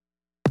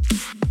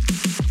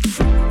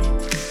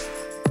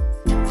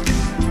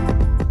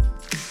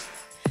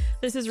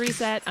This is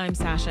Reset. I'm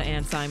Sasha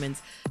Ann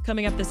Simons.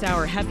 Coming up this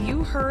hour, have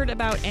you heard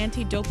about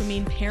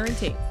anti-dopamine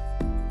parenting?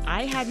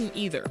 I hadn't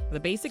either.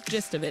 The basic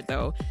gist of it,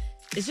 though,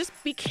 is just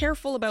be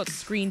careful about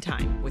screen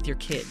time with your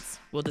kids.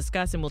 We'll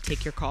discuss and we'll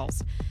take your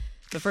calls.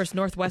 But first,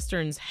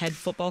 Northwestern's head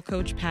football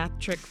coach,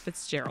 Patrick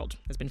Fitzgerald,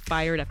 has been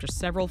fired after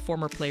several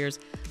former players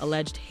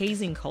alleged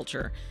hazing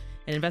culture.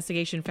 An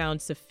investigation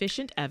found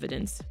sufficient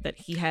evidence that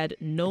he had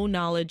no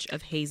knowledge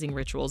of hazing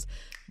rituals,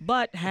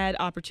 but had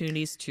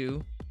opportunities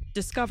to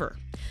discover.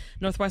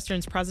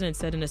 Northwestern's president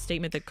said in a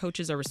statement that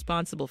coaches are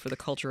responsible for the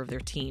culture of their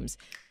teams.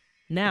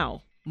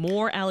 Now,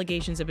 more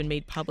allegations have been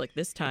made public,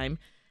 this time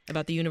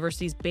about the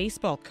university's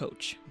baseball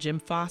coach, Jim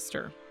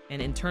Foster. An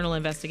internal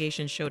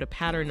investigation showed a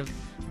pattern of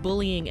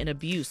bullying and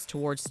abuse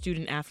towards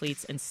student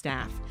athletes and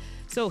staff.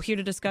 So here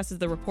to discuss is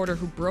the reporter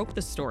who broke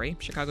the story,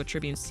 Chicago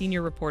Tribune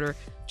senior reporter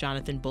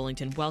Jonathan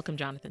Bullington. Welcome,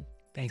 Jonathan.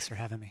 Thanks for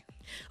having me.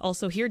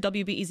 Also here,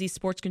 WBEZ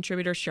sports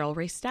contributor Cheryl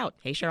Ray Stout.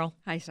 Hey, Cheryl.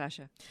 Hi,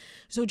 Sasha.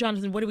 So,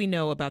 Jonathan, what do we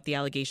know about the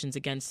allegations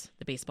against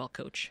the baseball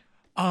coach?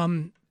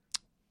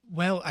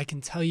 Well, I can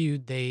tell you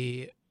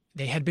they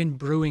had been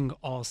brewing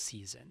all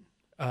season,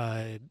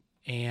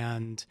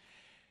 and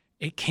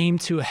it came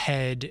to a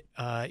head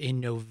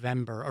in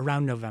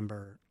around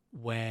November,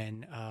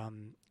 when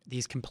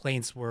these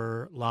complaints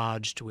were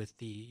lodged with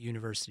the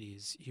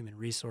university's human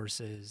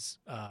resources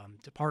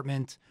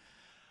department.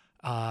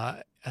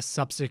 A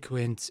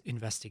subsequent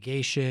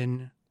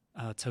investigation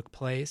took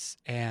place,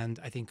 and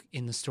I think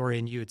in the story,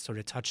 and you had sort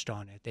of touched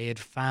on it, they had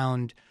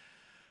found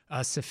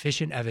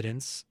sufficient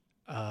evidence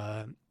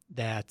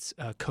that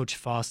Coach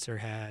Foster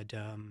had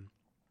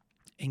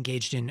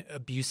engaged in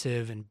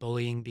abusive and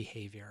bullying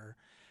behavior,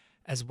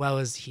 as well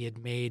as he had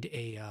made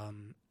a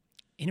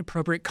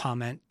inappropriate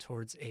comment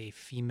towards a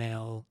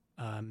female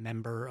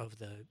member of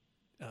the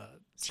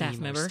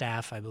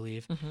staff, I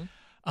believe. Mm-hmm.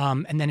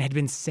 And then had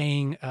been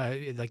saying,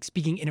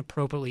 speaking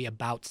inappropriately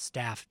about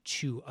staff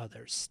to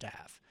other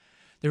staff.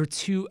 There were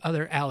two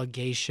other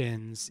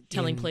allegations.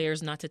 Telling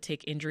players not to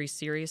take injuries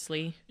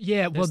seriously?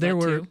 Yeah, well, there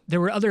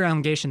were other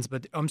allegations,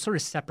 but I'm sort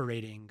of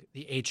separating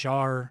the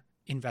HR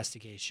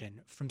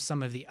investigation from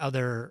some of the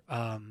other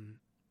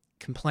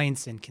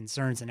complaints and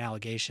concerns and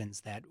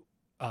allegations that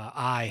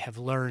I have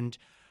learned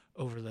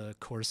over the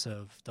course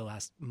of the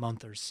last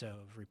month or so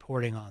of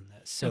reporting on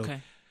this. So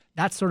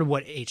That's sort of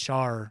what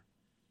HR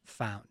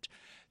found.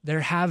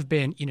 There have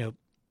been,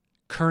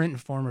 current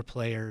and former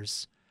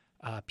players,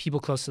 people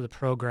close to the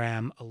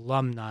program,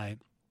 alumni.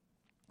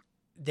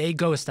 They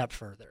go a step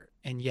further.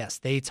 And yes,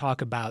 they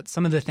talk about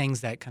some of the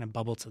things that kind of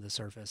bubble to the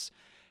surface,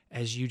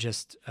 as you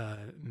just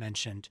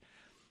mentioned,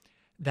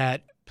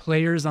 that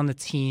players on the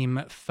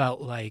team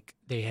felt like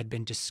they had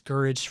been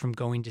discouraged from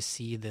going to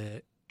see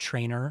the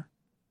trainer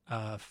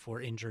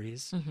for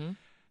injuries,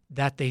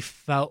 that they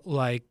felt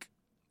like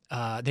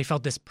they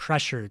felt this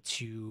pressure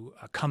to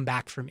come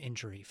back from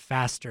injury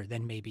faster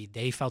than maybe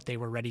they felt they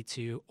were ready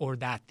to, or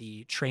that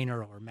the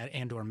trainer or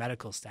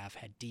medical staff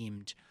had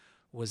deemed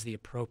was the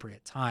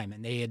appropriate time.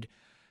 And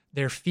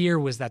their fear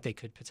was that they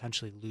could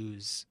potentially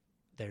lose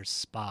their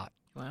spot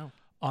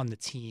on the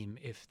team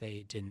if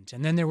they didn't.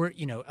 And then there were,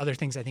 other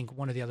things. I think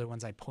one of the other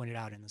ones I pointed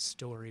out in the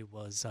story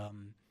was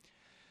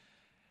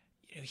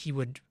he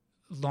would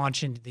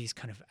launch into these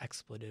kind of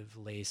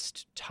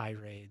expletive-laced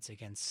tirades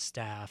against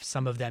staff,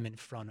 some of them in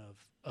front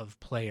of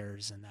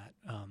players, and that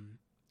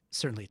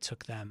certainly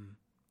took them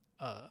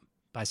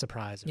by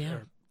surprise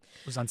or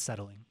was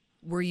unsettling.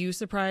 Were you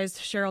surprised,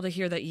 Cheryl, to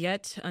hear that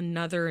yet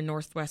another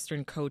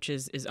Northwestern coach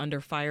is under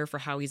fire for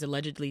how he's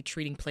allegedly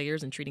treating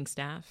players and treating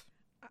staff?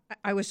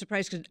 I was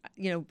surprised because,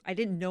 I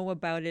didn't know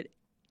about it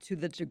to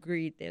the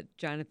degree that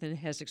Jonathan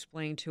has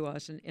explained to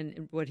us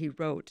and what he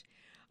wrote.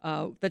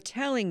 The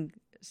telling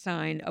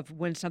sign of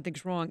when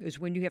something's wrong is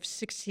when you have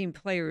 16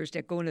 players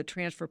that go in the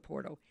transfer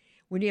portal.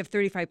 When you have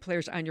 35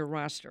 players on your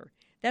roster,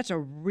 that's a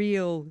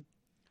real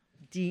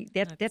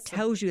that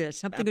tells you that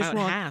something is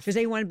wrong because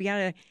they want to be out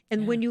of it.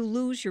 And when you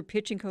lose your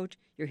pitching coach,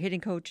 your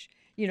hitting coach,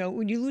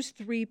 when you lose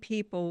three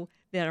people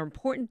that are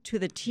important to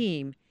the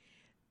team,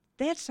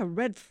 that's a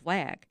red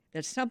flag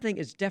that something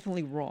is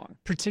definitely wrong.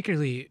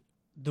 Particularly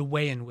the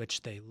way in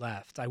which they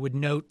left. I would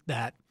note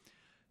that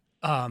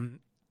the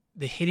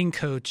hitting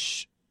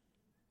coach,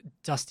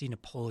 Dusty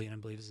Napoleon, I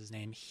believe is his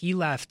name, he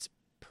left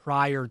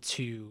prior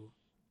to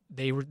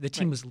the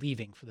team was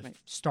leaving for the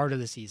start of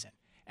the season,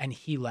 and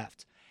he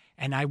left.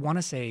 And I want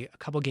to say a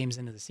couple games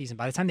into the season,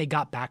 by the time they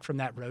got back from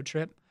that road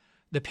trip,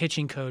 the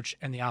pitching coach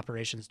and the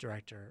operations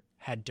director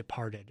had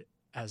departed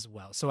as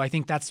well. So I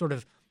think that's sort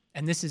of,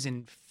 and this is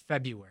in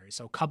February,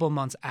 so a couple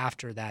months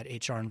after that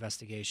HR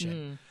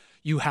investigation,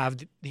 you have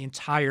the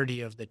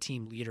entirety of the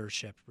team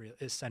leadership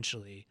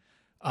essentially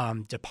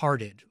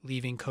departed,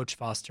 leaving Coach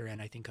Foster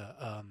and I think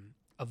a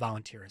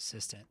volunteer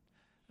assistant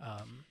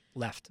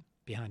left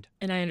behind.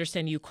 And I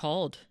understand you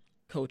called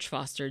Coach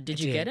Foster. Did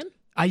you get him?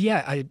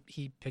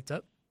 He picked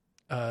up.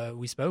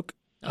 We spoke.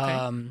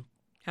 Okay.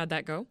 How'd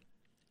that go?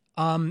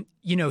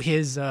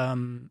 His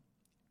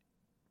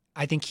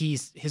I think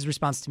his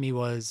response to me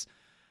was,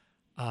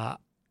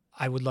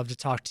 I would love to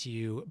talk to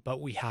you,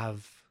 but we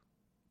have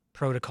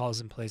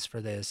protocols in place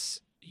for this.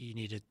 You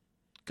need to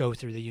go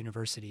through the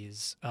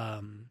university's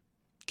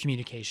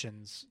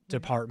communications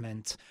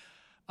department,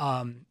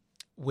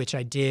 which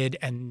I did,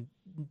 and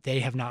they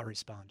have not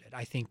responded.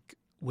 I think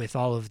with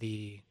all of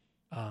the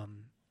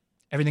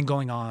everything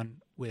going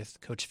on with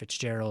Coach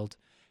Fitzgerald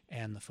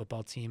and the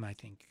football team, I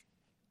think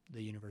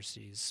the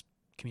university's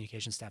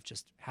communication staff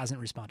just hasn't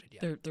responded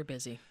yet. They're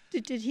busy.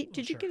 Did you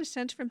get a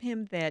sense from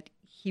him that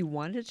he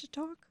wanted to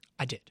talk?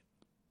 I did.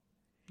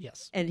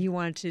 Yes. And he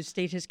wanted to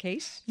state his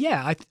case?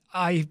 Yeah,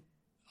 I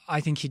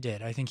think he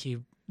did. I think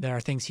there are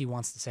things he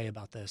wants to say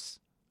about this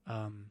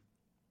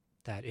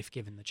that if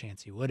given the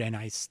chance he would, and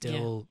I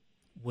still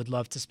would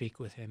love to speak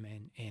with him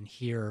and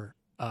hear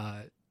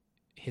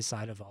his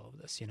side of all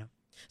of this,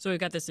 So we've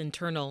got this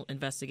internal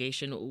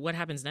investigation. What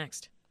happens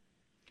next?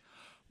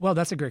 Well,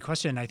 that's a great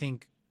question. I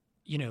think,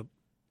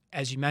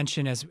 as you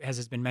mentioned, as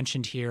has been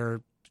mentioned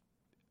here,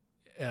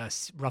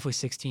 roughly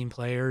 16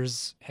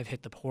 players have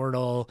hit the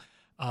portal.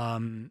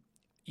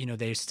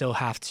 They still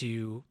have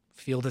to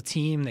field a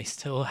team. They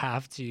still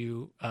have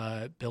to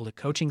build a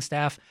coaching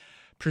staff,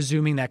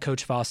 presuming that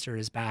Coach Foster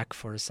is back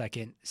for a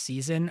second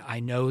season. I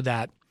know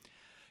that,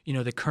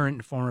 the current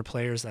and former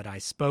players that I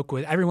spoke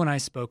with, everyone I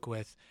spoke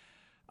with,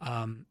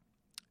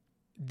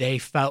 they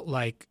felt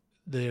like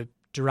the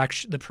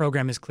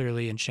program is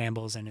clearly in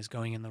shambles and is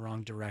going in the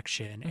wrong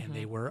direction, and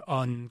they were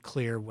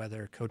unclear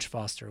whether Coach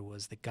Foster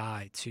was the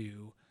guy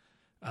to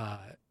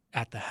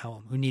at the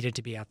helm, who needed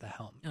to be at the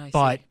helm.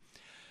 But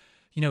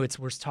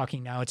we're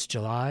talking now. It's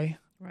July,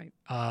 right?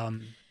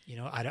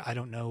 I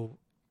don't know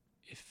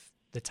if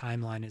the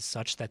timeline is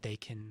such that they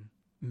can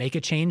make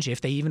a change,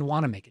 if they even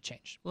want to make a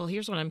change. Well,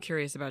 here's what I'm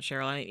curious about,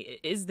 Cheryl.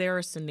 Is there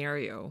a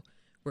scenario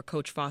where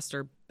Coach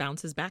Foster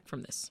bounces back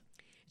from this?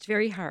 It's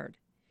very hard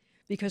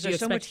because Do you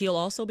there's so expect much. He'll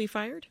also be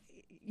fired?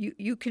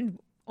 You can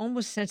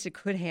almost sense it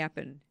could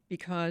happen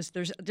because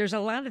there's a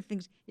lot of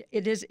things.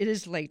 It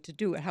is late to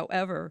do it.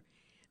 However,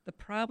 the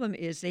problem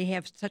is they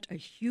have such a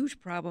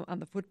huge problem on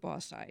the football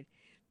side.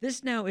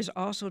 This now is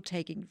also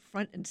taking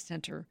front and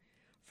center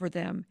for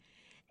them.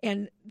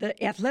 And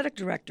the athletic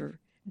director,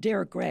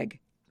 Derek Gregg,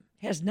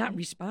 has not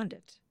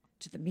responded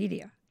to the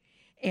media.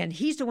 And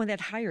he's the one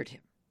that hired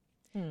him.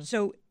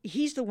 So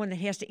he's the one that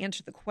has to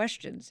answer the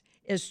questions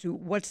as to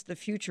what's the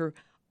future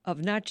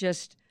of not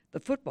just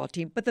the football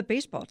team, but the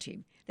baseball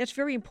team. That's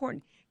very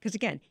important because,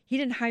 again, he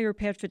didn't hire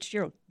Pat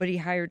Fitzgerald, but he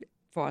hired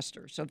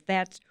Foster. So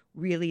that's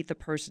really the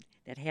person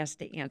that has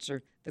to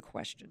answer the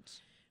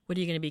questions. What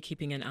are you going to be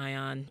keeping an eye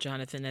on,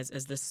 Jonathan, as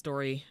this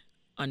story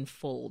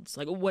unfolds?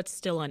 Like, what's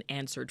still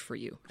unanswered for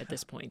you at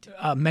this point?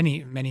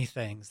 Many, many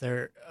things.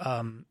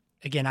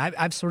 Again,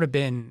 I've sort of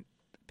been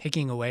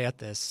picking away at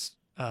this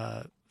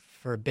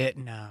for a bit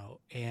now.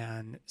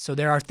 And so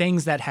there are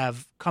things that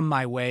have come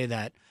my way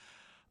that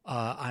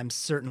I'm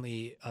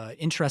certainly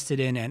interested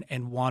in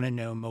and want to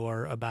know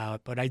more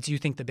about. But I do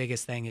think the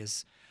biggest thing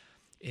is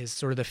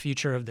sort of the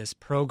future of this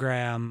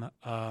program.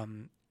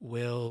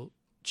 Will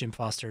Jim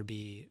Foster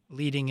be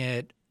leading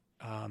it?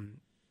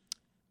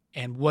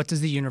 And what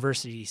does the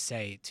university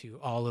say to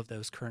all of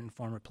those current and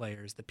former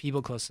players, the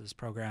people close to this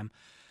program,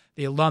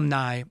 the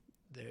alumni?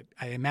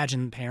 I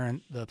imagine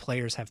the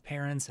players have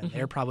parents, and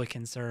they're probably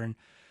concerned.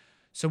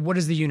 So what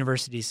does the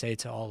university say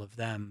to all of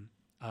them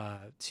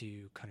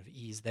to kind of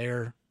ease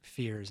their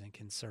fears and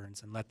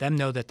concerns and let them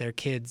know that their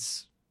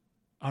kids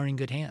are in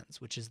good hands,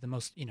 which is the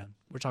most,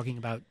 we're talking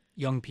about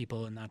young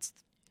people, and that's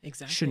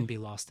exactly shouldn't be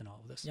lost in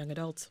all of this. Young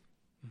adults.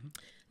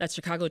 That's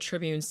Chicago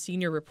Tribune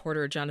senior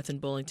reporter Jonathan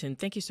Bullington.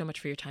 Thank you so much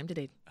for your time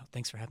today. Oh,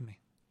 thanks for having me.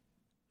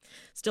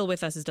 Still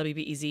with us is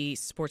WBEZ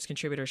sports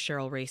contributor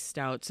Cheryl Ray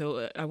Stout.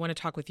 So I want to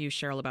talk with you,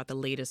 Cheryl, about the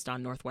latest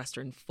on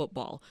Northwestern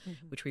football,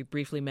 which we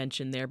briefly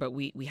mentioned there. But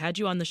we had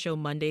you on the show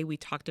Monday. We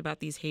talked about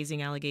these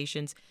hazing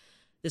allegations.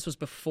 This was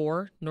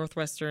before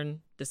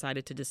Northwestern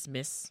decided to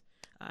dismiss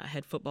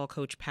head football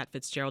coach Pat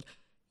Fitzgerald.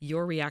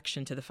 Your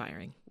reaction to the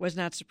firing? Was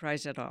not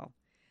surprised at all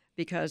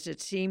because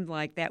it seemed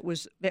like that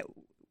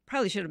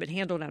probably should have been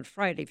handled on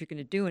Friday if you're going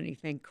to do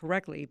anything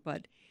correctly.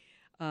 But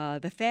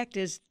the fact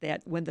is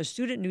that when the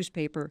student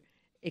newspaper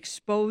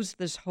exposed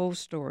this whole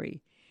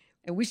story,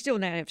 and we still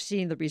not have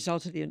seen the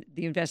results of the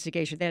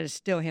investigation, that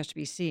still has to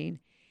be seen,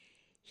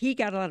 he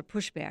got a lot of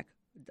pushback.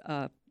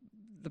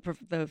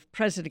 The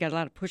president got a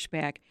lot of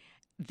pushback.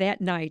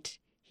 That night,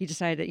 he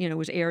decided, it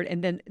was aired.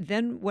 And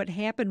then what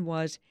happened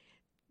was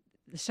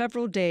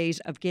several days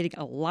of getting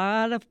a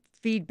lot of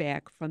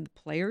feedback from the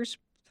players.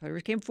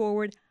 Players came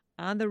forward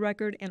on the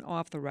record and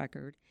off the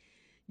record.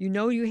 You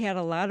had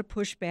a lot of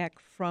pushback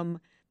from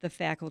the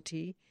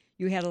faculty.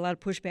 You had a lot of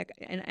pushback,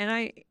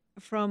 and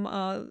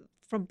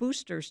from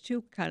boosters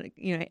too. Kind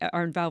of,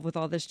 are involved with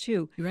all this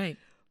too. Right.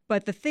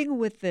 But the thing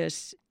with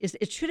this is,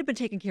 it should have been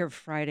taken care of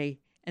Friday,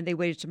 and they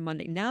waited to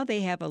Monday. Now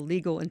they have a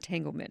legal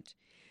entanglement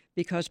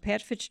because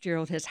Pat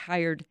Fitzgerald has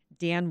hired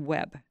Dan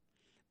Webb,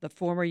 the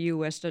former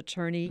U.S.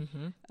 Attorney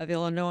Mm-hmm. of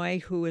Illinois,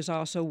 who is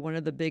also one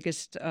of the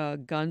biggest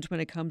guns when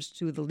it comes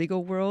to the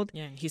legal world.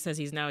 Yeah, he says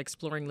he's now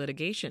exploring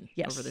litigation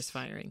Yes. over this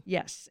firing.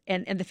 Yes.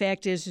 And the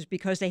fact is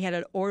because they had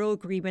an oral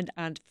agreement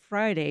on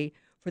Friday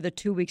for the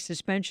 2-week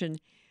suspension,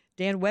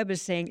 Dan Webb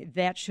is saying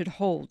that should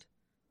hold.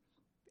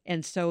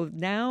 And so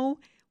now,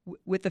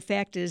 with the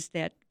fact is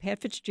that Pat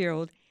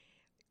Fitzgerald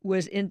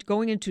was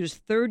going into his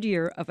third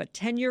year of a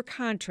 10-year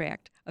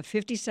contract of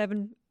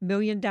 $57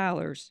 million.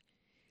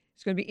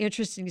 It's going to be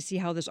interesting to see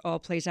how this all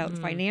plays out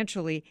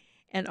financially,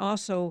 and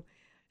also,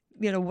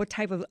 what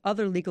type of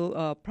other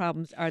legal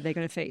problems are they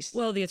going to face?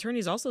 Well, the attorney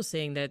is also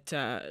saying that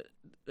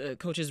the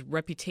coach's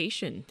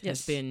reputation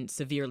has been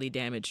severely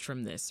damaged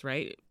from this,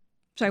 right?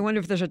 So I wonder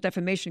if there's a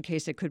defamation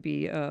case that could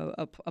be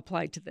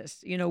applied to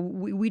this.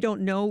 We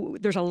don't know.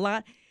 There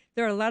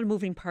are a lot of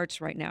moving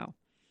parts right now.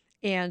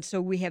 And so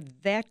we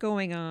have that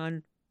going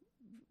on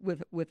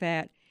with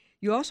that.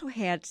 You also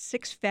had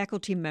 6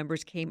 faculty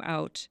members came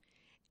out,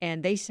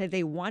 and they said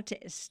they want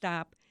to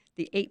stop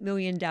the $8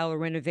 million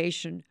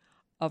renovation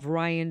of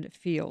Ryan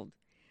Field.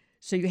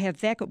 So you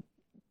have that.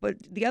 But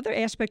the other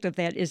aspect of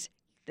that is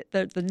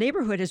the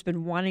neighborhood has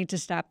been wanting to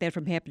stop that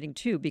from happening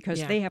too,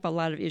 because they have a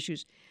lot of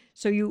issues.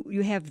 So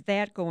you have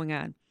that going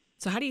on.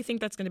 So how do you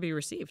think that's going to be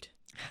received?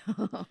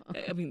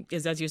 I mean,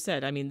 as you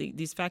said,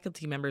 these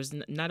faculty members,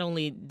 not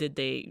only did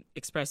they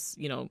express,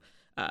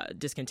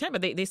 discontent,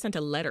 but they sent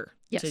a letter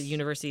to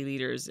university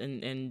leaders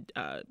and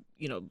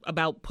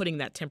about putting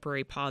that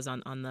temporary pause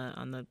on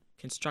the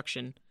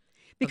construction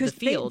because of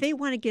the field. They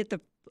want to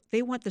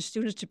they want the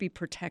students to be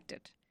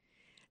protected.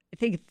 I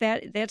think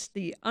that's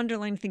the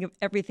underlying thing of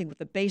everything with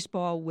the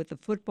baseball, with the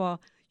football.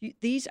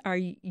 These are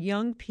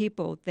young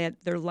people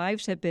that their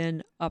lives have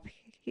been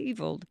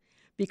upheavaled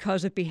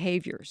because of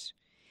behaviors.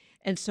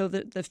 And so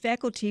the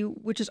faculty,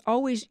 which is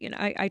always,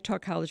 I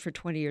taught college for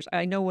 20 years.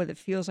 I know what it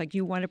feels like.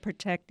 You want to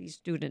protect these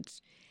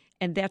students,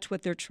 and that's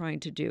what they're trying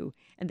to do.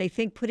 And they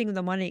think putting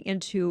the money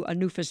into a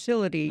new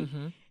facility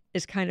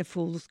is kind of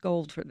fool's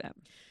gold for them.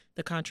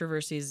 The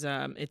controversies,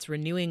 it's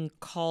renewing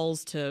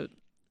calls to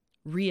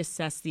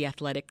reassess the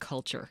athletic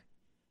culture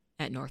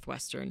at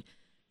Northwestern.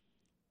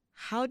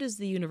 How does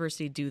the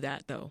university do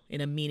that, though,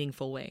 in a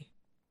meaningful way?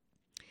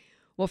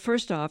 Well,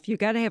 first off, you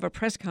got to have a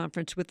press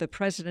conference with the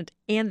president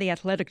and the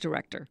athletic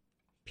director,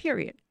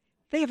 period.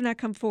 They have not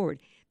come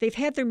forward. They've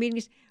had their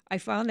meetings. I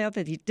found out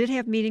that he did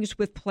have meetings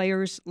with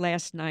players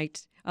last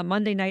night,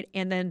 Monday night,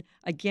 and then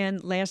again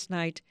last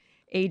night,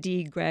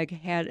 AD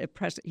Greg had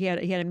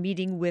a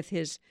meeting with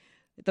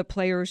the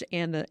players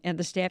and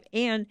the staff,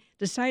 and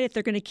decided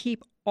they're going to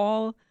keep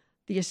all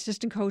the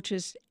assistant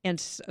coaches and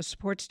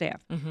support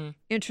staff.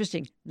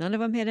 Interesting. None of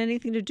them had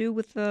anything to do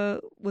with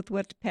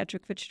what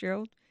Patrick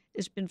Fitzgerald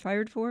has been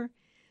fired for.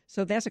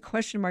 So that's a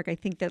question mark, I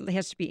think, that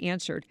has to be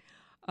answered.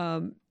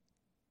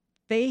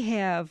 They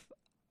have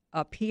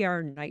a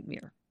PR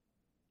nightmare.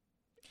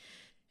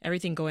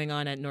 Everything going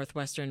on at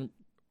Northwestern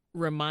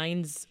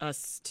reminds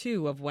us,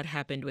 too, of what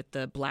happened with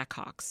the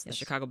Blackhawks, the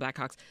Chicago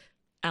Blackhawks,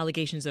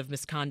 allegations of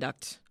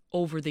misconduct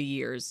over the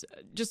years.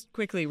 Just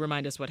quickly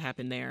remind us what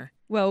happened there.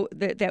 Well,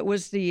 that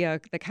was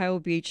the Kyle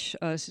Beach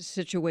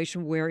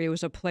situation where it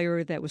was a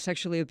player that was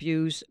sexually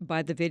abused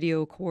by the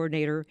video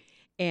coordinator,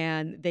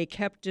 and they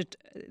kept it,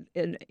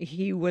 and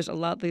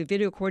the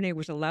video coordinator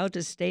was allowed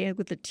to stay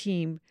with the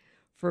team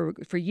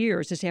for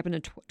years. This happened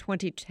in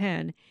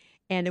 2010,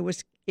 and it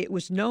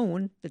was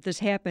known that this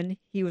happened.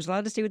 He was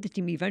allowed to stay with the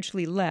team. He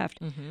eventually left,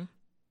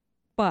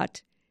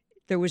 but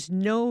there was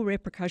no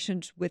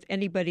repercussions with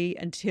anybody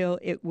until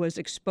it was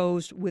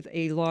exposed with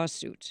a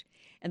lawsuit,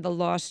 and the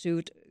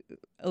lawsuit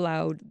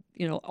allowed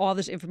all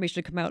this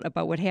information to come out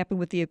about what happened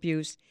with the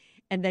abuse,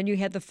 and then you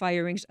had the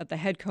firings of the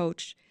head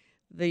coach,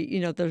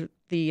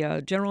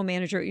 the general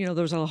manager.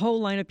 There was a whole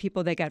line of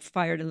people that got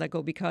fired and let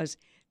go because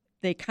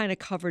they kind of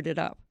covered it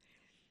up.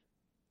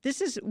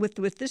 This is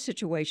with this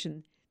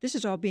situation. This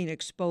is all being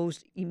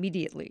exposed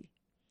immediately.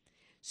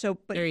 So,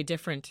 but very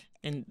different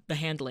in the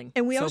handling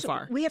and we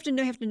far. We have to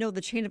know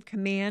the chain of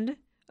command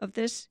of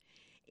this,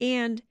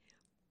 and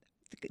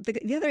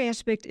the other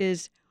aspect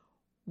is,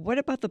 what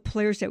about the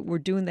players that were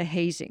doing the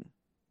hazing?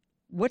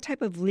 What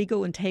type of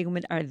legal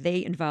entanglement are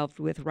they involved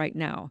with right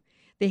now?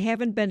 They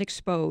haven't been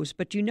exposed,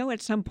 but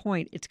at some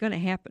point it's going to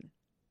happen.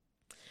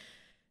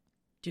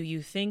 Do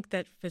you think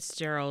that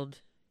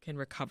Fitzgerald can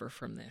recover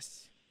from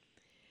this?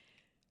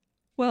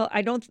 Well,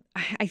 I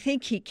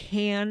think he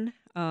can.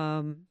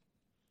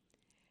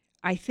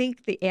 I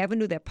think the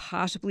avenue that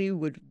possibly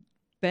would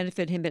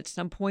benefit him at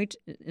some point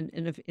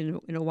in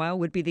a while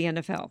would be the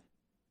NFL,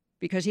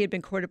 because he had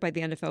been courted by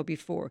the NFL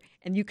before,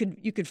 and you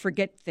could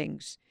forget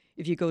things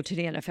if you go to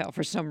the NFL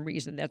for some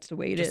reason. That's the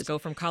way it is. Just go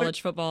from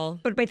college football.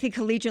 But I think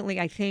collegiately,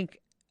 I think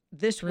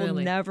this will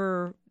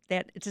never.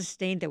 It's a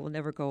stain that will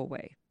never go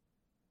away.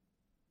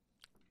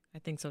 I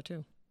think so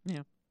too.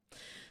 Yeah.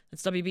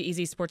 That's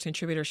WBEZ sports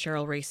contributor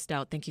Cheryl Race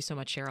Stout. Thank you so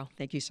much, Cheryl.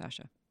 Thank you,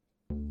 Sasha.